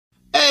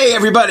Hey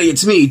everybody,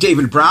 it's me,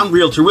 David Brown,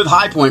 Realtor with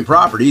High Point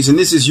Properties, and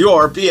this is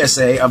your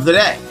PSA of the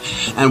day.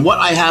 And what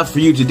I have for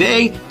you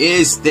today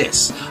is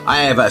this.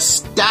 I have a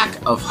stack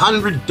of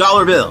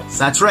 $100 bills.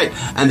 That's right,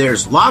 and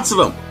there's lots of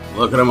them.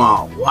 Look at them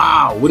all.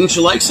 Wow, wouldn't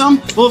you like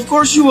some? Well, of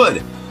course you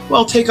would.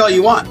 Well, take all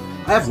you want.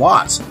 I have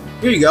lots.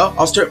 Here you go.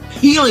 I'll start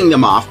peeling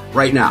them off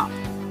right now.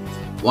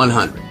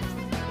 100.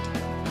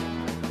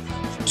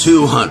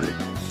 200.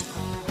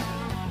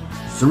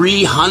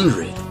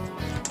 300.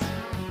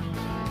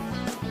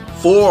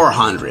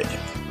 400.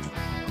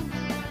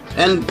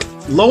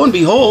 And lo and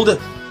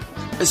behold,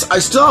 I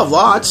still have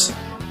lots.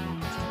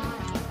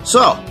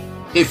 So,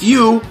 if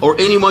you or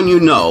anyone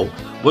you know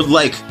would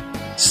like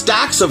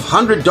stacks of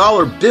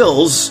 $100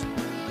 bills,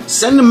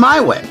 send them my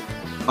way.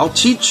 I'll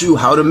teach you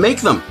how to make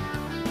them.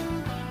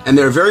 And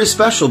they're very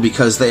special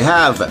because they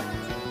have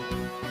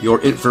your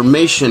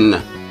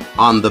information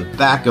on the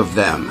back of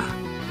them.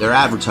 They're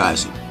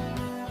advertising.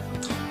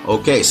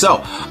 Okay,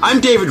 so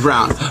I'm David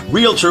Brown,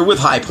 Realtor with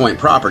High Point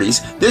Properties.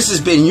 This has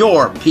been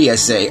your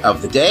PSA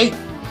of the day.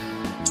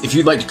 If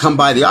you'd like to come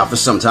by the office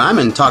sometime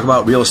and talk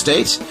about real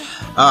estate,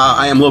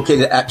 I am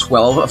located at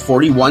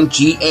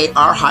 1241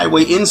 GAR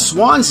Highway in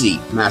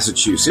Swansea,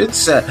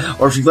 Massachusetts.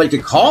 Or if you'd like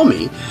to call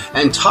me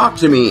and talk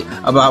to me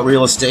about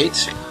real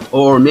estate,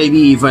 or maybe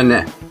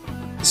even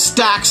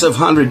stacks of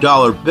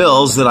 $100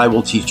 bills that I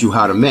will teach you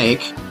how to make,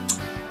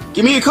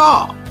 give me a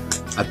call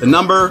at the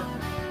number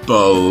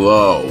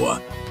below.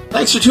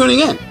 Thanks for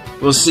tuning in.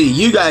 We'll see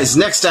you guys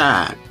next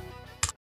time.